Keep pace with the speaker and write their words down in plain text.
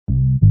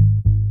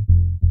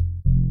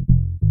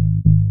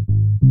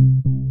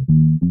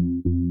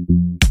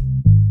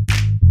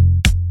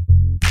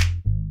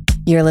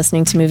You're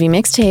listening to Movie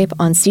Mixtape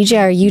on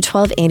CJRU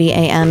 1280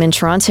 AM in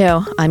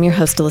Toronto. I'm your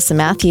host, Alyssa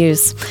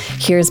Matthews.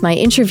 Here's my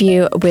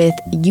interview with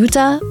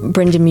Jutta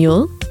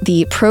Brindemühl,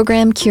 the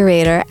program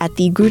curator at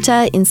the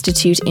Goethe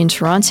Institute in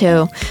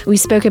Toronto. We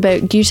spoke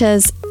about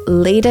Goethe's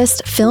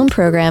latest film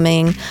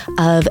programming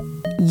of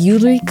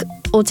Ulrich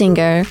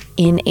Oettinger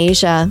in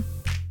Asia.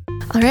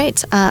 All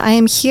right, I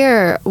am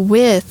here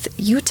with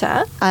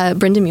Jutta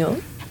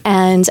Brindemühl,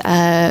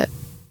 and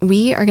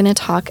we are going to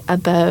talk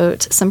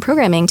about some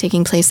programming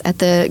taking place at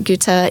the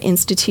Goethe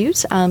Institute,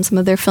 some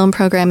of their film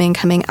programming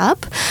coming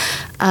up.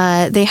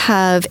 They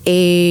have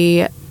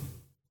a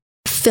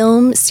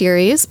film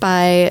series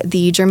by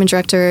the German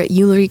director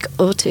Ulrich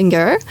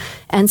Oettinger.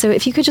 And so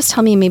if you could just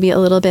tell me maybe a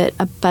little bit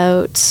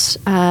about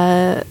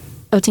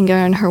Oettinger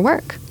and her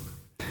work.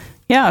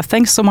 Yeah,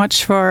 thanks so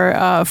much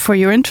for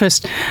your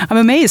interest. I'm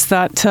amazed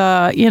that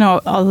a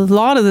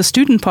lot of the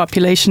student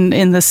population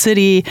in the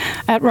city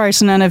at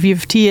Ryerson and at U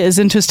of T is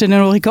interested in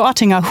Ulrike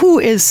Oettinger, who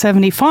is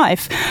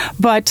 75,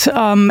 but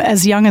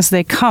as young as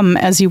they come,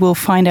 as you will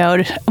find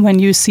out when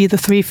you see the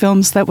three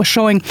films that we're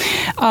showing.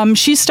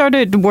 She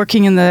started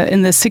working in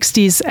the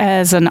 60s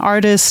as an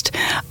artist.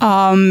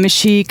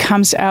 She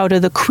comes out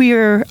of the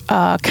queer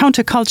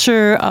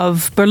counterculture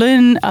of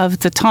Berlin, of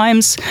the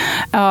times,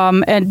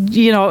 and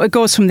it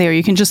goes from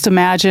there. You can just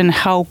imagine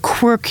how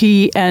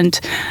quirky and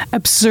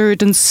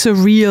absurd and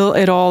surreal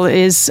it all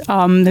is.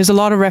 There's a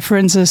lot of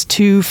references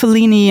to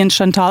Fellini and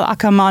Chantal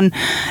Akerman,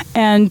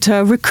 and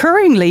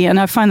recurringly, and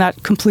I find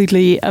that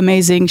completely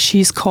amazing,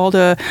 she's called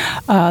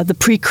the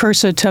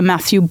precursor to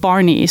Matthew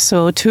Barney,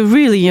 so to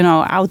really,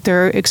 out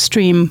there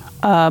extreme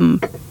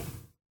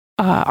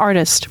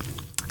artist.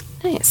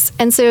 Nice.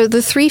 And so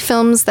the three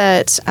films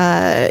that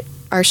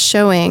are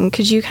showing,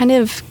 could you kind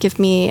of give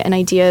me an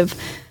idea of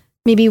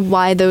maybe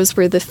why those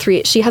were the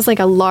three? She has like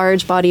a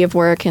large body of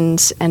work,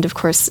 and of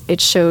course it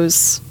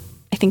shows,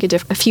 I think,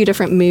 a few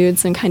different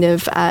moods and kind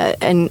of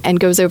and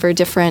goes over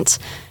different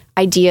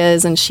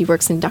ideas. And she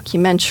works in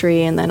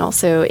documentary and then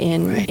also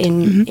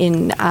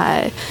in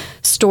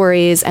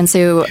stories. And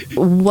so,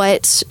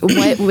 what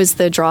was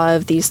the draw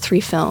of these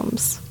three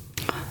films?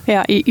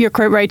 Yeah, you're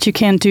quite right. You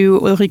can't do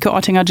Ulrike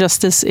Oettinger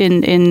justice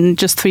in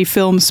just three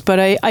films, but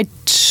I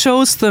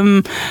chose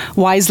them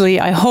wisely,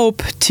 I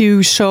hope,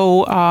 to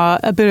show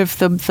a bit of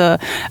the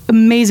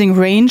amazing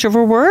range of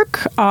her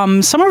work.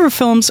 Some of her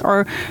films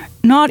are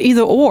not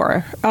either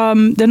or.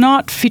 They're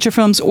not feature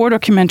films or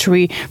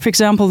documentary. For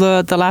example,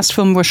 the last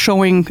film we're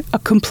showing, a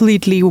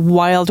completely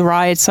wild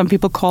ride. Some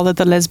people call it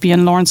the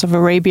lesbian Lawrence of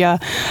Arabia.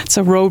 It's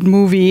a road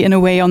movie in a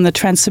way on the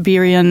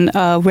Trans-Siberian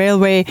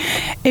Railway.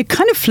 It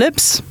kind of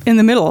flips in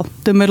the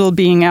middle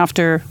being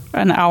after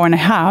an hour and a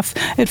half.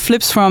 It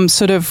flips from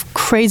sort of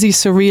crazy,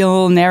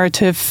 surreal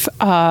narrative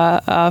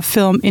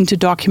film into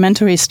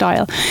documentary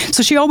style.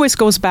 So she always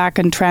goes back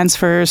and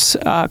transfers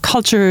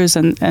cultures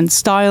and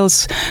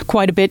styles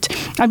quite a bit.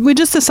 And we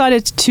just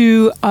decided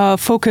to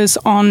focus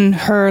on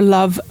her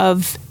love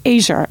of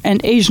Asia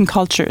and Asian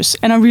cultures.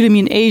 And I really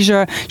mean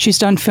Asia. She's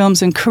done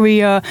films in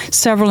Korea,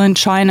 several in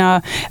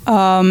China,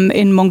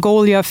 in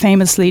Mongolia,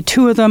 famously,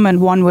 two of them,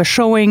 and one we're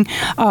showing.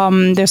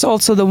 There's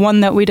also the one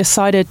that we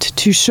decided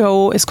to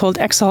show is called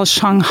Exile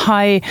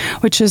Shanghai,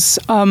 which is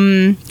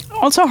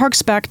also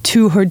harks back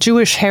to her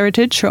Jewish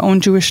heritage, her own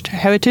Jewish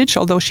heritage,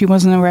 although she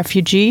wasn't a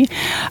refugee.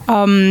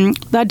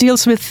 That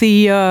deals with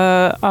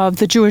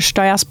the Jewish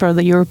diaspora,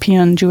 the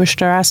European Jewish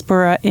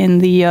diaspora in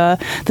the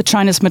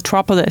Chinese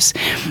metropolis.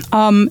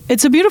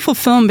 It's a beautiful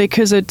film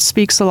because it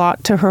speaks a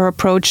lot to her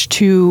approach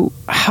to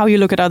how you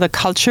look at other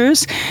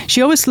cultures.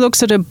 She always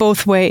looks at it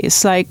both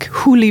ways, like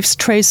who leaves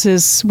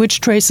traces, which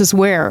traces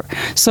where.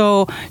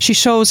 So she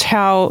shows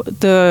how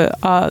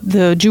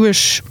the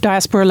Jewish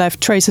diaspora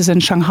left traces in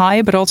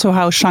Shanghai, but also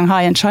how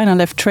Shanghai and China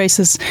left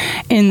traces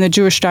in the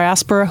Jewish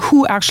diaspora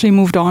who actually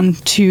moved on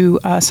to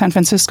San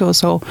Francisco.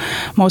 So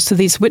most of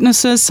these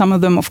witnesses, some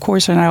of them, of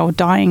course, are now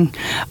dying.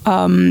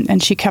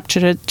 And she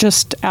captured it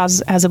just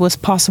as it was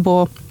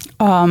possible.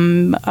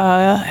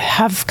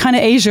 Have kind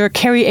of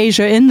carry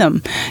Asia in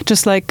them,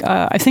 just like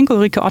I think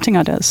Ulrike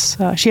Oettinger does.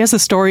 She has a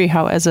story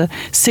how as a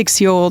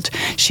 6-year-old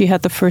she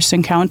had the first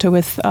encounter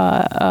with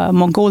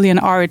Mongolian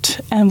art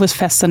and was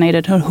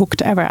fascinated and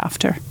hooked ever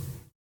after.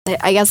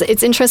 I guess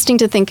it's interesting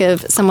to think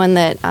of someone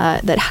that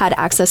had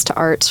access to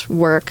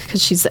artwork,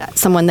 because she's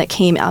someone that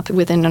came up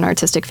within an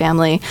artistic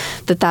family,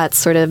 that's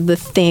sort of the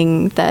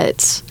thing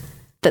that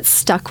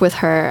stuck with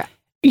her.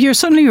 You're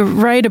certainly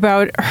right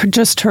about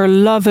her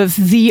love of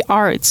the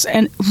arts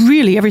and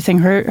really everything.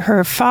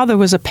 Her father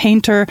was a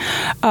painter,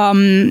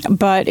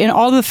 but in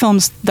all the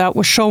films that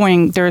we're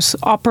showing, there's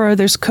opera,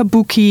 there's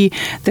kabuki,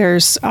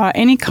 there's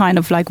any kind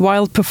of like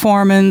wild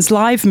performance,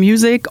 live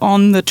music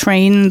on the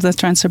train, the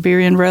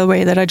Trans-Siberian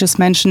Railway that I just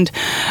mentioned.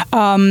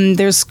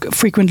 There's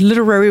frequent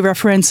literary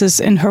references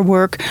in her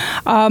work.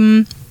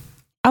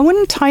 I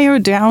wouldn't tie her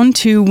down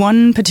to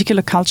one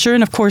particular culture.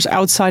 And of course,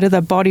 outside of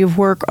that body of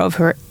work of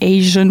her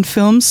Asian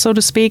films, so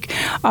to speak,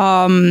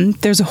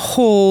 there's a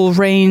whole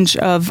range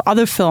of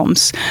other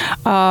films.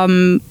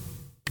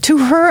 to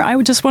her, I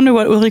would just wonder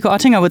what Ulrike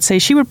Oettinger would say.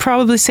 She would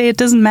probably say it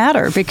doesn't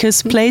matter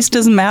because place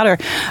doesn't matter.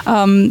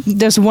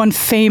 There's one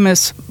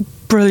famous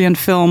brilliant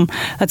film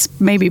that's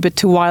maybe a bit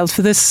too wild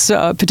for this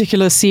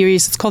particular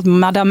series. It's called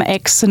Madame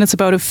X, and it's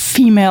about a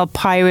female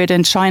pirate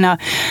in China.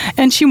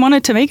 And she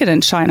wanted to make it in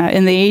China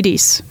in the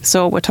 80s.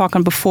 So we're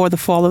talking before the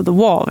fall of the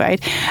wall,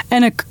 right?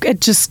 And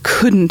it just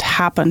couldn't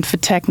happen for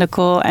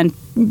technical and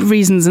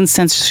reasons and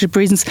censorship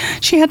reasons.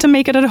 She had to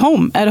make it at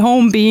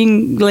home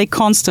being Lake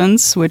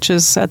Constance, which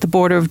is at the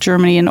border of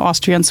Germany and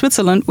Austria and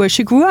Switzerland, where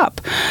she grew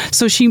up.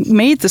 So she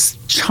made this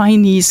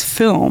Chinese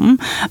film,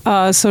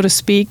 so to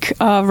speak,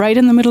 right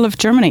in the middle of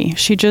Germany.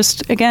 She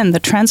just, again, the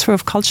transfer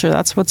of culture,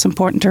 that's what's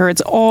important to her.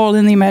 It's all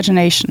in the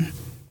imagination.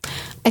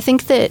 I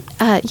think that,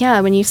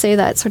 when you say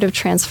that sort of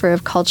transfer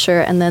of culture,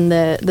 and then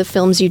the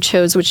films you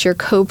chose, which you're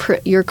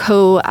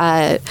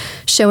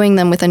showing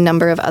them with a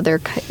number of other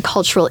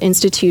cultural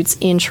institutes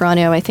in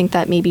Toronto, I think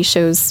that maybe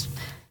shows.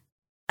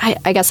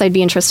 I guess I'd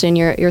be interested in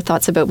your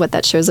thoughts about what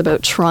that shows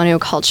about Toronto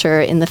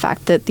culture, in the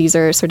fact that these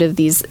are sort of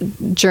these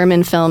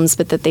German films,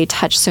 but that they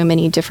touch so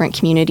many different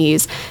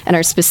communities and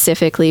are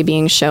specifically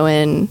being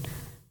shown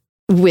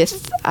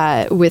with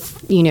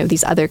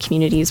these other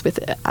communities with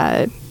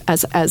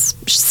as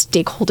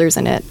stakeholders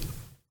in it.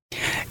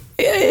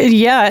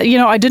 Yeah,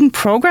 I didn't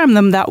program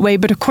them that way,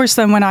 but of course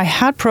then when I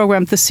had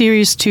programmed the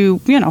series to,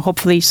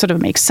 hopefully sort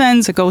of make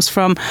sense, it goes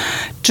from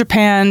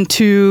Japan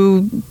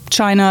to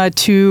China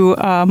to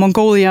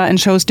Mongolia and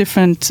shows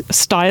different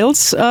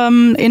styles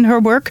in her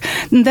work.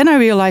 And then I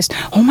realized,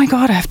 oh my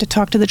God, I have to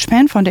talk to the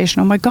Japan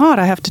Foundation. Oh my God,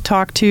 I have to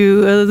talk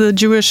to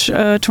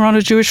the Toronto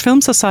Jewish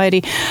Film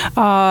Society.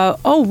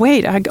 Oh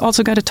wait, I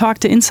also got to talk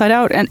to Inside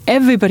Out, and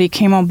everybody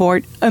came on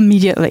board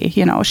immediately.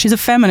 She's a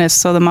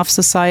feminist, so the MUF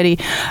Society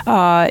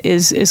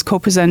is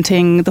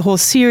co-presenting the whole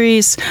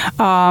series.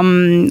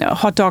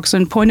 Hot Dogs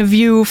and Point of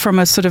View from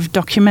a sort of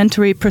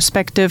documentary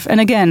perspective.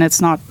 And again,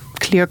 it's not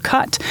clear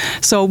cut.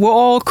 So we're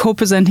all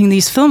co-presenting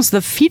these films.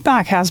 The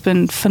feedback has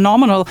been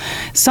phenomenal.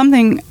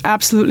 Something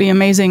absolutely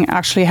amazing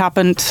actually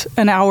happened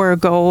an hour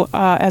ago.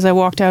 As I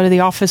walked out of the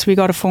office, we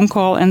got a phone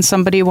call and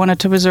somebody wanted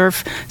to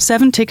reserve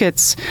 7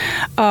 tickets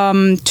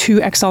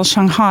to Exile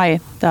Shanghai,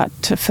 that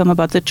film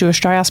about the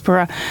Jewish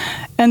diaspora.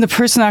 And the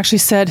person actually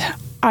said,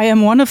 I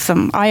am one of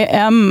them.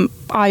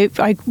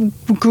 I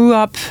grew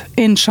up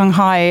in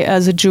Shanghai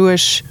as a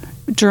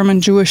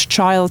German Jewish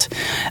child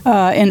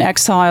in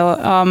exile,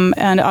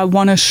 and I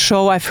want to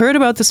show. I've heard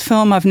about this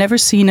film. I've never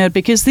seen it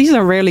because these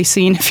are rarely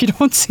seen if you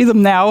don't see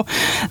them now.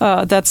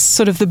 That's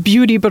sort of the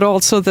beauty, but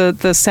also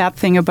the sad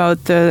thing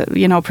about the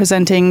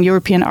presenting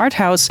European art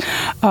house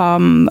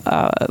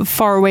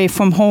far away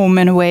from home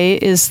in a way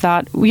is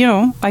that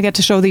I get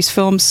to show these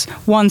films.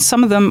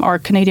 Some of them are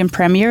Canadian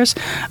premieres.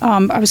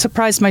 I was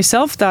surprised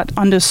myself that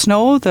Under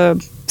Snow,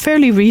 the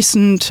fairly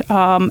recent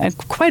and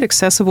quite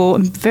accessible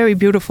and very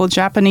beautiful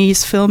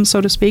Japanese film,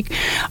 so to speak,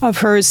 of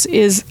hers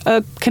is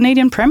a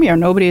Canadian premiere.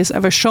 Nobody has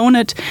ever shown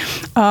it,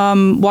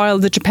 while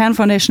the Japan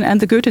Foundation and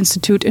the Goethe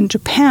Institute in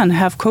Japan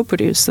have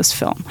co-produced this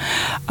film.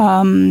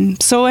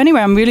 So anyway,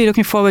 I'm really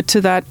looking forward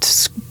to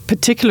that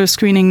particular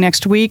screening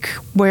next week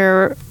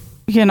where,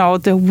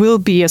 there will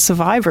be a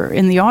survivor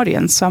in the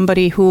audience,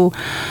 somebody who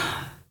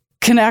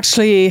can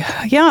actually,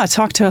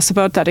 talk to us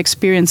about that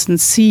experience and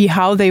see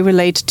how they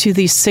relate to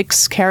these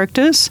 6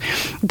 characters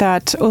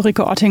that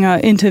Ulrike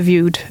Oettinger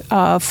interviewed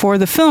for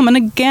the film. And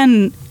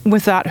again,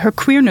 with that, her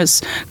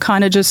queerness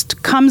kind of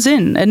just comes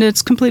in, and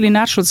it's completely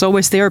natural. It's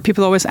always there.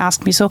 People always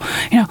ask me, so,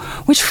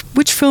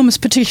 which film is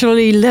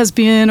particularly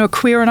lesbian or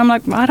queer? And I'm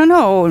like, I don't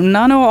know,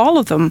 none or all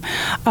of them.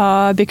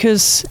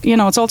 Because,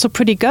 it's also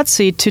pretty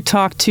gutsy to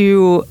talk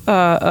to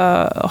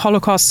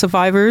Holocaust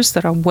survivors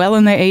that are well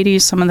in their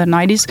 80s, some in their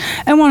 90s.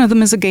 And one of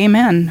them is a gay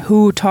man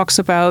who talks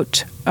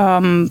about,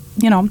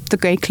 the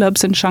gay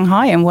clubs in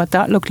Shanghai and what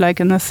that looked like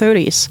in the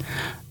 30s.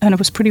 And it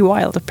was pretty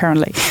wild,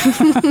 apparently.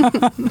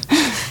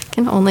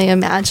 Can only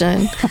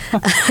imagine.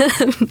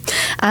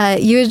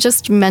 You had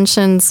just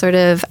mentioned sort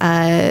of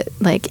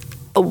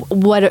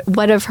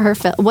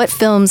what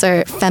films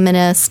are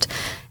feminist,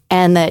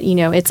 and that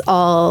it's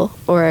all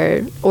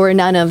or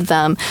none of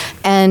them.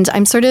 And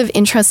I'm sort of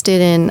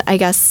interested in, I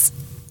guess,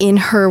 in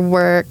her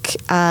work.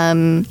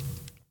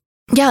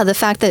 The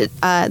fact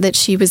that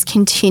she was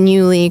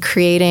continually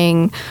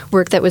creating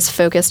work that was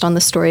focused on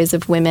the stories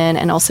of women,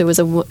 and also was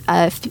a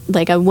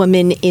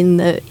woman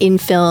in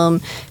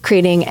film,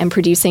 creating and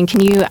producing. Can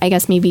you, I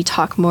guess, maybe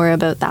talk more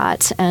about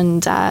that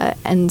and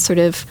sort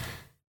of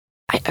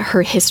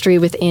her history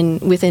within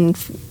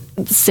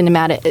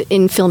cinematic,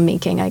 in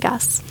filmmaking, I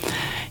guess?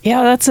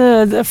 Yeah, that's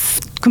a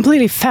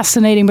completely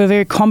fascinating but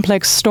very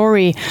complex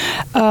story.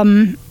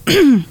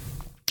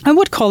 I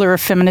would call her a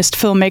feminist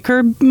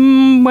filmmaker.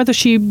 Whether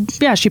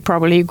she'd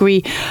probably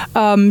agree.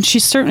 She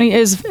certainly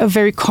is a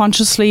very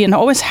consciously, and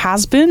always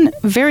has been,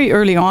 very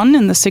early on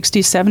in the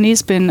 60s,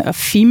 70s, been a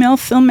female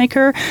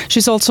filmmaker.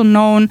 She's also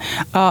known,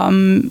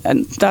 and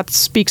that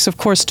speaks, of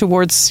course,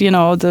 towards,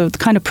 the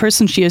kind of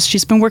person she is.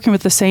 She's been working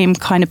with the same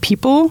kind of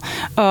people,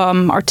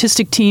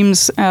 artistic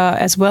teams,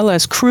 as well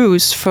as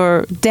crews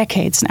for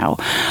decades now.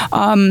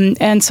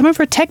 And some of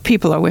her tech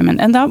people are women,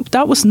 and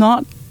that was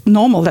not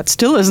normal. That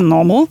still isn't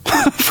normal,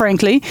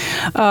 frankly,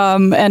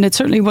 and it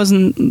certainly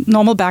wasn't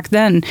normal back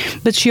then.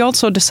 But she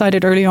also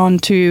decided early on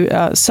to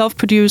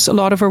self-produce a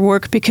lot of her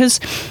work, because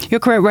you're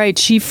quite right,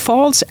 she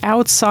falls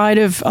outside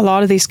of a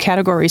lot of these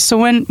categories. So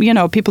when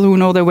people who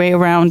know their way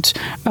around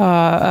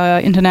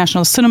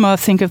international cinema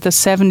think of the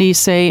 70s,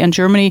 say, in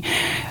Germany,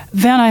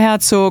 Werner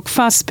Herzog,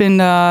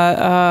 Fassbinder,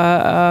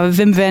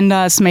 Wim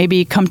Wenders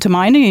maybe come to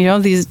mind.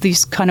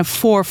 These kind of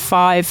 4 or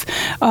 5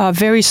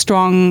 very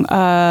strong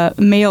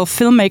male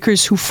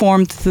filmmakers who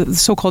formed the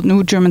so-called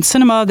New German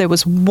Cinema. There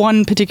was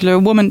one particular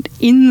woman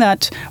in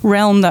that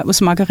realm, that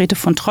was Margarete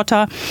von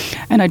Trotta,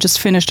 and I just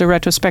finished a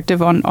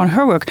retrospective on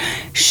her work.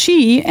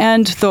 She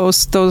and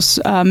those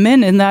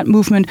men in that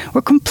movement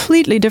were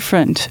completely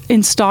different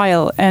in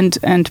style and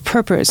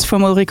purpose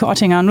from Ulrike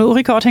Oettinger. And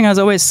Ulrike Oettinger has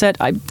always said,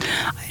 I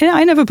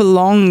never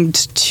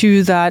belonged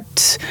to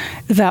that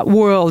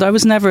world. I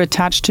was never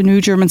attached to New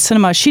German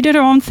Cinema. She did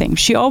her own thing.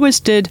 She always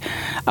did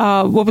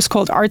what was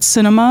called art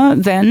cinema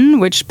then,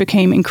 which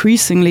became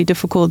increasingly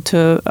difficult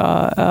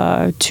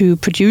to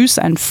produce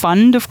and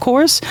fund, of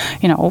course.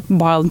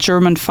 While the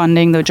German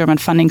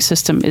funding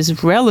system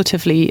is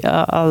relatively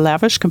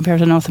lavish compared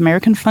to North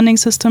American funding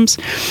systems.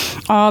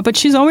 But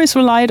she's always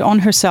relied on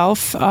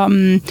herself.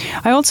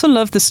 I also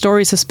love the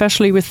stories,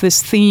 especially with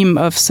this theme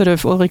of sort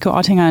of Ulrike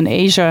Oettinger in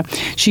Asia.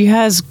 She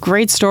has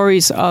great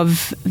stories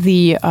of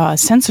the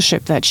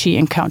censorship that she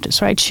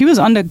encounters, right? She was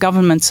under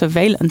government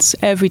surveillance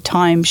every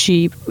time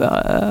she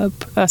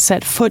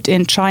set foot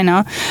in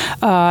China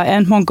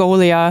and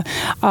Mongolia.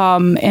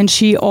 And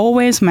she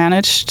always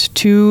managed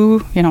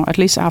to, at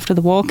least after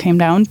the wall came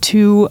down,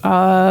 to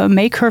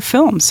make her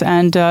films.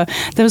 And there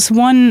was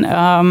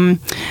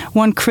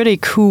one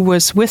critic who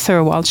was with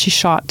her while she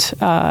shot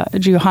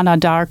Johanna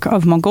Dark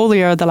of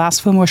Mongolia, the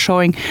last film we're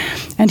showing.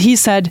 And he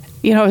said,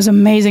 it was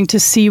amazing to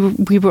see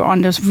we were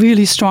under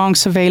really strong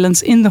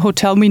surveillance in the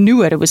hotel. We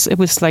knew it. It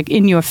was like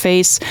in your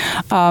face,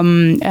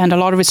 and a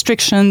lot of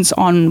restrictions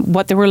on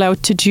what they were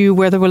allowed to do,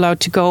 where they were allowed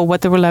to go,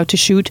 what they were allowed to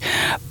shoot.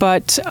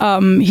 But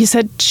he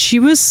said she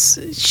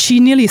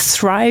nearly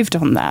thrived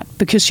on that,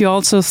 because she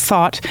also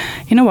thought,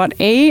 what?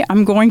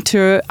 I'm going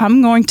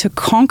to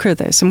conquer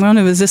this. I'm going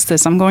to resist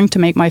this. I'm going to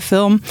make my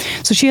film.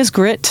 So she has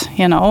grit.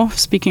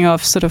 Speaking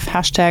of sort of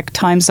hashtag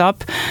Time's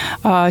Up,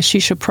 she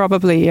should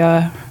probably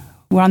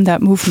run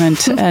that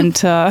movement and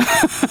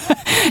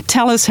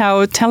tell us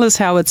how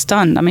it's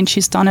done. I mean,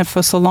 she's done it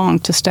for so long,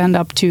 to stand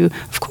up to,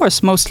 of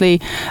course,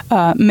 mostly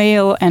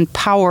male and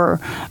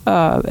power,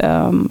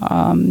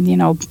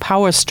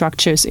 power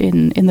structures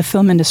in the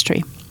film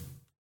industry.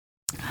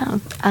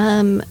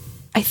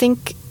 I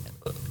think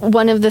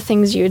one of the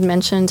things you had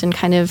mentioned, and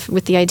kind of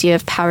with the idea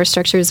of power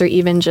structures, or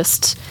even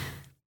just,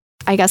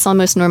 I guess,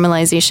 almost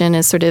normalization,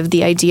 is sort of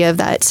the idea of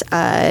that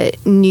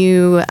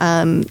new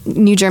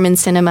German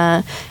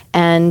cinema,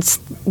 and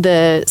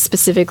the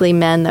specifically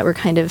men that were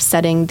kind of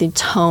setting the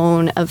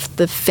tone of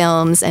the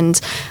films.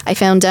 And I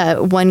found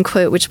one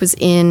quote, which was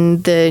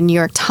in the New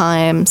York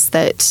Times,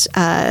 that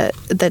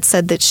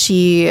said that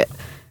she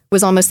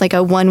was almost like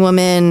a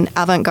one-woman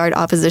avant-garde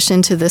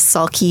opposition to the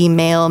sulky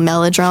male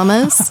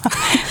melodramas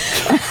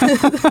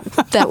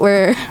that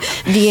were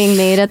being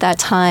made at that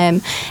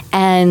time.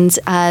 And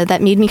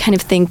that made me kind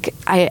of think,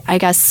 I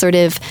guess, sort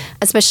of,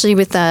 especially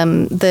with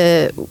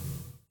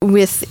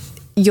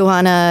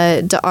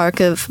Johanna Dark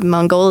of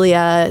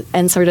Mongolia,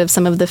 and sort of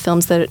some of the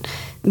films that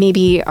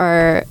maybe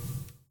are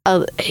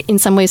in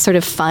some ways sort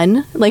of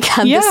fun, like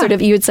this sort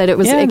of, you had said it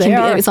was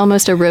it's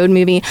almost a road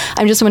movie.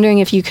 I'm just wondering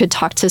if you could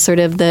talk to sort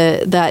of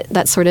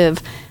that sort of,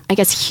 I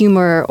guess,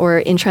 humor or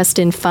interest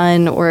in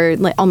fun, or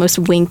like almost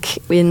wink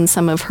in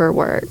some of her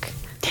work.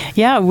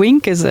 Yeah,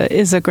 wink is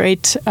a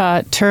great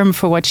term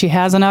for what she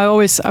has, and I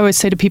always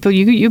say to people,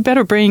 you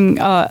better bring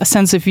a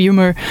sense of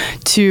humor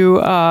to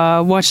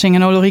watching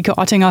an Ulrike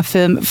Oettinger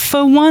film.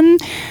 For one,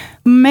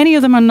 many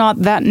of them are not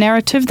that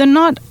narrative. They're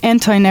not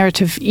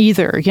anti-narrative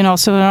either,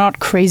 so they're not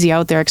crazy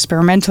out there,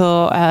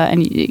 experimental,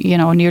 and,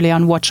 nearly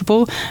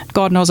unwatchable.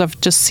 God knows, I've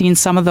just seen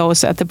some of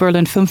those at the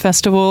Berlin Film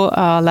Festival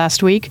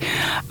last week.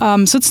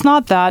 So it's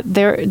not that.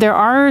 There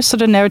are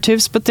sort of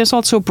narratives, but there's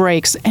also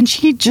breaks. And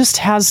she just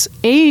has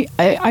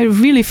I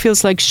really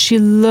feels like she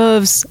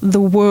loves the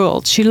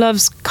world. She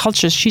loves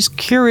cultures. She's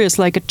curious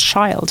like a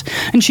child.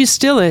 And she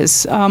still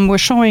is. We're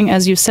showing,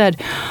 as you said,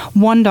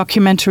 one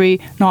documentary,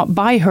 not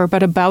by her,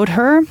 but about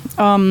her,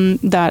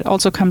 that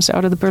also comes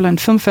out of the Berlin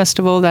Film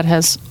Festival, that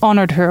has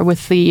honored her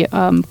with the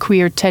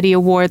Queer Teddy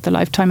Award, the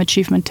Lifetime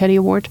Achievement Teddy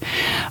Award,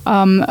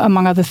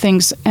 among other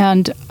things.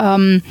 And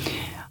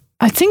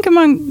I think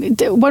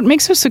what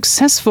makes her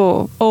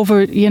successful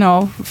over,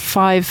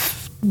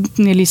 5,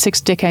 nearly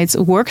 6 decades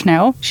of work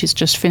now, she's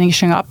just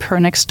finishing up her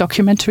next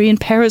documentary in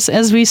Paris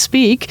as we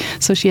speak,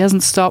 so she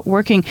hasn't stopped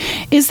working,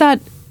 is that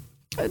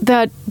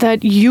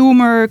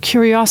humor,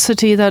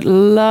 curiosity, that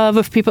love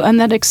of people, and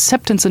that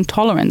acceptance and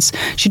tolerance.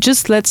 She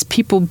just lets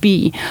people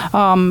be.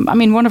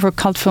 One of her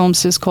cult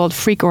films is called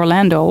Freak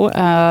Orlando,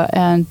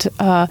 and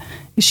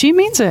she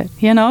means it.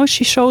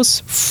 She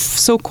shows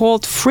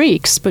so-called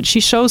freaks, but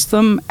she shows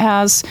them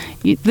as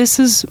this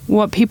is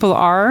what people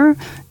are.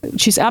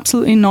 She's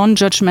absolutely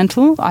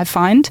non-judgmental, I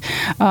find,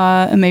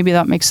 and maybe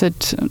that makes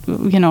it,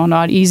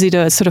 not easy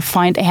to sort of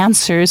find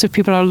answers if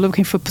people are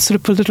looking for sort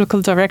of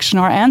political direction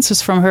or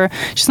answers from her.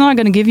 She's not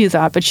going to give you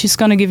that, but she's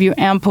going to give you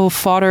ample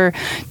fodder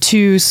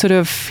to sort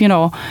of,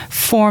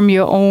 form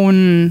your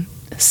own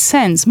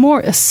sense, more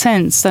a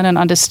sense than an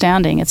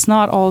understanding. It's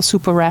not all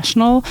super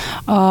rational.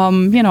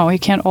 You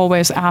can't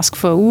always ask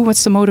for,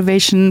 what's the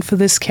motivation for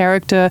this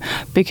character?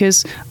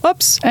 Because,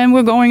 and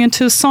we're going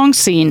into a song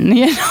scene,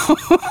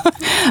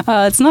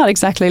 It's not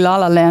exactly La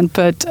La Land,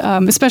 but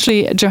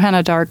especially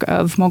Johanna Dark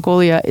of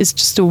Mongolia is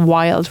just a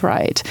wild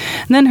ride.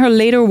 And then her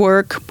later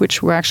work,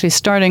 which we're actually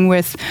starting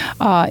with,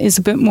 is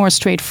a bit more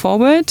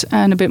straightforward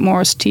and a bit more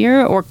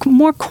austere or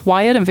more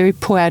quiet and very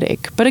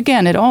poetic. But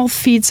again, it all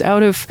feeds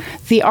out of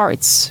the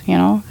arts.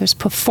 There's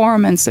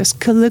performance, there's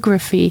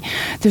calligraphy,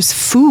 there's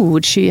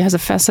food. She has a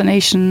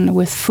fascination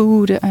with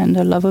food and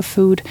a love of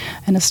food,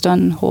 and has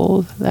done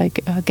whole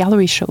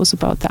gallery shows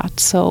about that.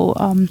 So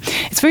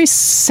it's very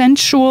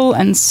sensual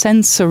and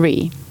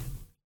sensory.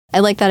 I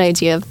like that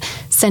idea of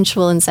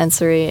sensual and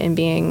sensory and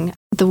being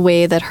the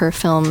way that her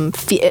film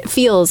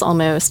feels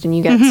almost, and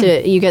you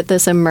get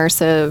this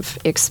immersive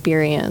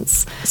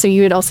experience. So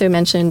you had also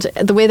mentioned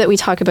the way that we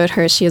talk about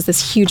her, she has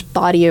this huge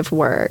body of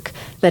work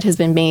that has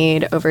been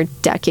made over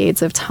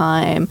decades of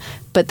time,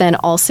 but then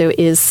also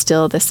is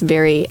still this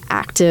very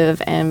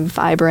active and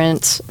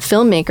vibrant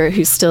filmmaker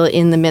who's still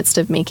in the midst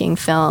of making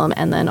film.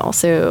 And then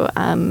also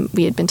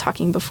we had been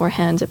talking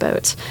beforehand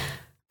about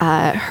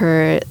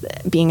her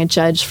being a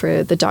judge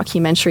for the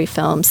documentary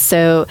film.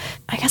 So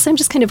I guess I'm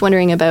just kind of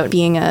wondering about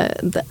being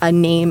a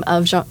name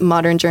of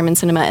modern German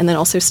cinema and then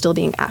also still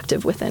being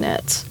active within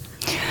it.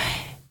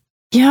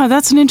 Yeah,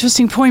 that's an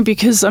interesting point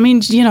because,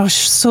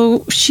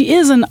 so she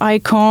is an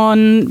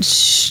icon.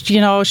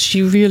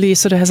 She really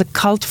sort of has a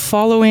cult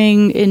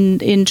following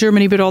in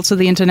Germany, but also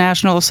the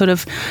international sort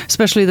of,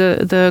 especially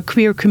the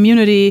queer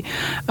community.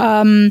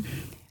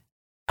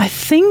 I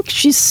think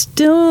she's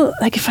still,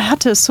 if I had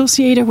to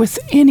associate her with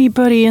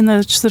anybody in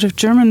the sort of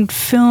German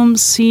film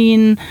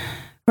scene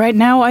right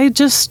now, I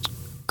just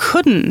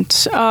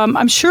couldn't.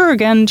 I'm sure,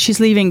 again,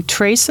 she's leaving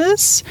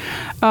traces.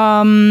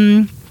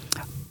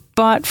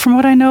 But from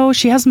what I know,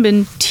 she hasn't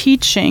been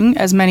teaching,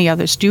 as many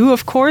others do,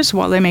 of course,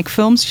 while they make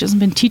films. She hasn't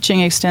been teaching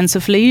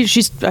extensively.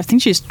 I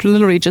think she's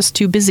literally just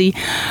too busy.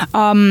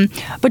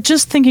 But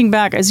just thinking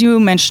back, as you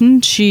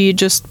mentioned, she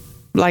just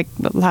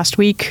last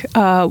week,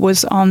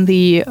 was on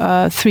the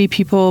 3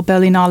 People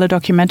Berlinale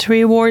Documentary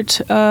Award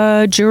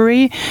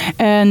jury.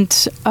 And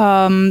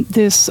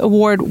this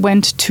award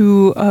went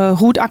to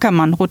Ruth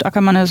Ackermann. Ruth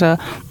Ackermann is a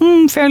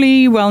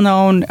fairly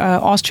well-known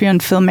Austrian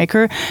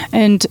filmmaker.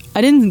 And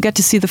I didn't get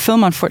to see the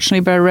film,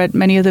 unfortunately, but I read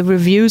many of the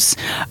reviews.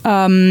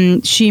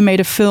 She made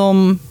a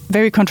film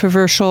very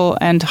controversial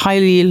and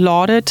highly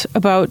lauded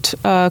about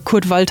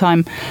Kurt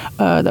Waldheim.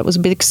 That was a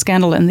big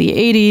scandal in the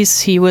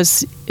 80s. He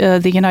was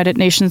the United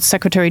Nations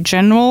Secretary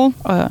General,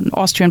 an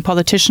Austrian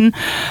politician,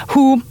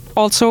 who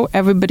also,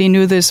 everybody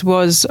knew this,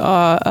 was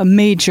a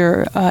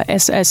major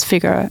SS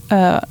figure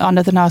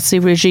under the Nazi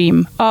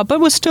regime, but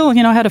was still,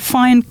 had a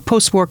fine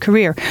post-war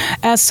career,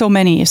 as so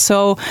many.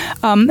 So,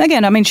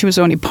 again, she was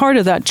only part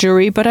of that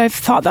jury, but I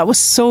thought that was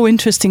so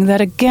interesting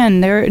that,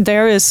 again,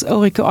 there is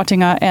Ulrike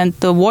Oettinger, and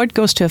the award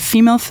goes to a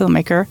female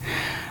filmmaker.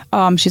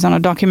 She's on a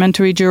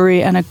documentary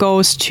jury, and it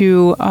goes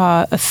to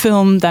a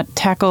film that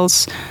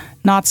tackles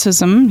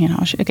Nazism.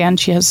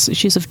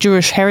 She's of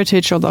Jewish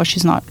heritage, although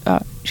she's not.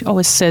 She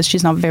always says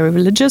she's not very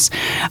religious,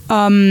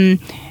 and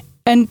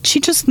she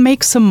just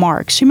makes a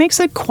mark. She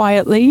makes it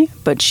quietly,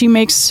 but she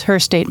makes her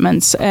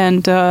statements.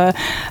 And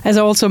as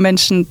I also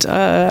mentioned,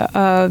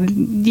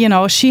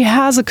 she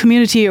has a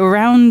community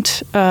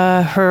around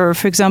her.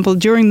 For example,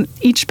 during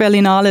each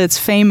Berlinale, it's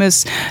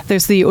famous.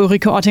 There's the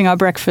Ulrike Oettinger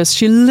breakfast.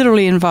 She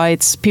literally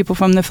invites people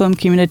from the film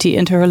community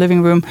into her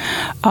living room,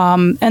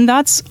 and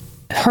that's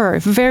her,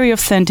 very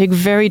authentic,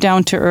 very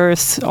down to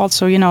earth.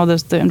 Also,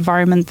 the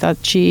environment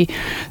that she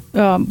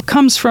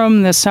comes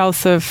from, the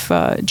south of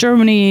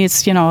Germany.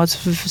 It's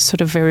it's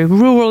sort of very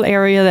rural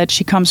area that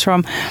she comes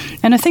from,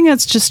 and I think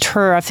that's just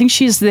her. I think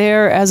she's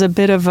there as a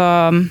bit of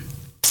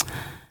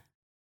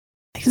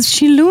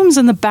she looms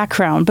in the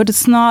background, but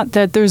it's not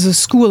that there's a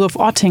school of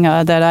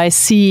Oettinger that I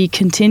see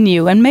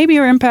continue. And maybe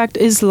her impact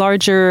is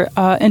larger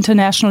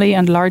internationally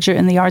and larger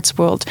in the arts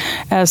world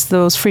as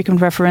those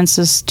frequent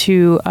references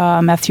to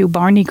Matthew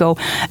Barney go.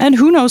 And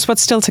who knows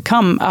what's still to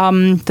come.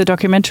 The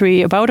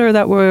documentary about her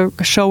that we're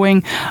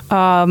showing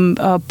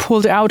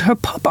pulled out her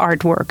pop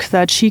artwork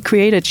that she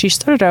created. She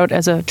started out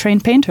as a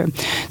trained painter,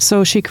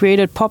 so she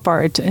created pop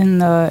art in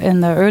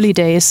the early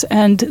days.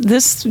 And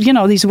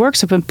these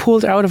works have been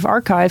pulled out of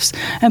archives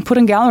and put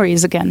in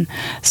galleries again.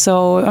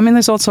 So, I mean,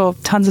 there's also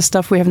tons of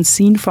stuff we haven't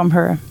seen from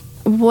her.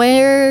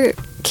 Where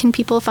can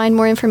people find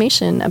more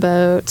information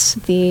about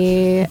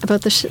the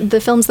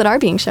films that are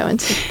being shown?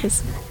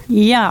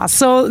 Yeah,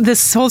 so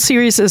this whole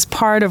series is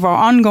part of our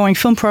ongoing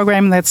film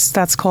program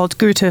that's called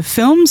Goethe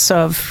Films,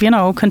 of,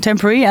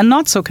 contemporary and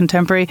not so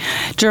contemporary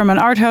German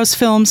art house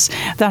films.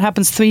 That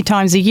happens 3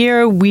 times a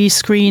year. We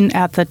screen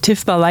at the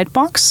Tiefbau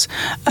Lightbox,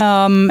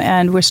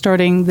 and we're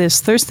starting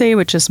this Thursday,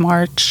 which is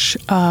March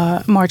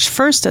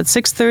 1st at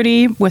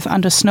 6:30 with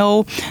Under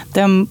Snow.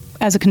 Then,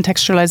 as a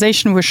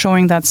contextualization, we're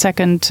showing that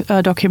second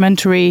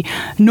documentary,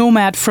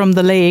 Nomad from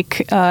the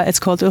Lake. It's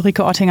called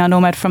Ulrike Oettinger,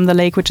 Nomad from the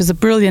Lake, which is a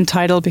brilliant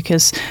title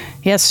because,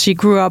 yes, she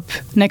grew up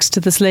next to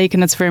this lake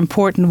and it's very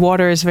important.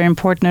 Water is very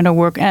important in her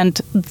work,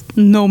 and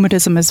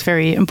nomadism is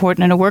very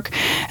important in her work.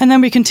 And then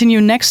we continue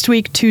next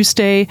week,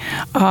 Tuesday,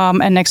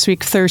 and next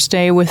week,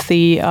 Thursday, with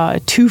the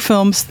 2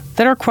 films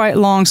that are quite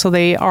long, so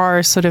they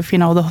are sort of,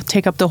 they'll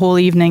take up the whole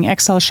evening,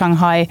 Exile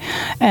Shanghai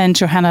and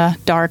Johanna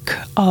Dark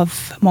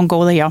of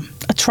Mongolia.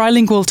 A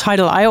trilingual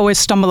title I always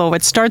stumble over.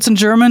 It starts in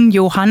German,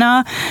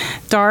 Johanna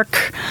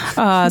Dark.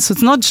 So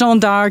it's not Jeanne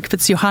d'Arc, but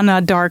it's Johanna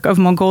Dark of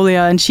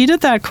Mongolia. And she did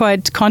that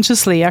quite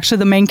consciously. Actually,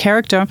 the main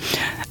character,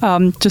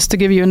 just to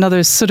give you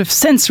another sort of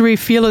sensory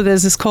feel of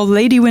this, is called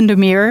Lady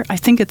Windermere. I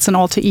think it's an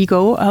alter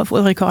ego of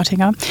Ulrike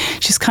Oettinger.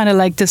 She's kind of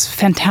like this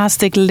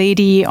fantastic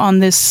lady on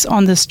this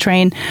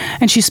train,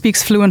 and she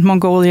speaks fluent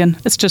Mongolian.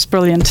 It's just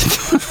brilliant.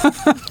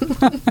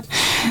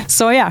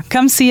 So yeah,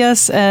 come see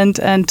us and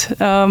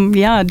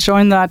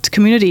join that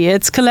community.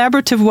 It's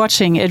collaborative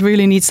watching. It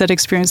really needs that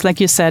experience, like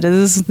you said.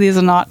 These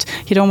are not.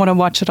 You don't want to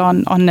watch it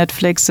on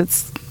Netflix.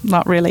 It's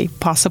not really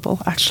possible,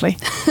 actually.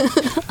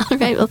 All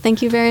right. Well,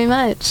 thank you very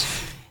much.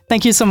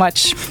 Thank you so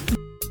much.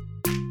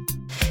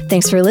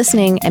 Thanks for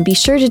listening, and be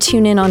sure to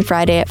tune in on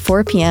Friday at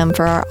 4 p.m.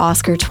 for our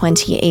Oscar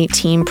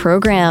 2018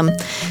 program.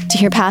 To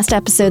hear past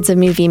episodes of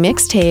Movie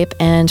Mixtape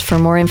and for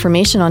more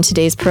information on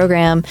today's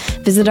program,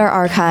 visit our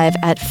archive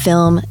at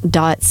film.cjru.ca.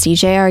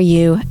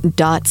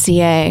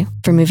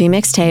 For Movie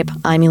Mixtape,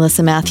 I'm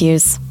Elissa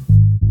Matthews.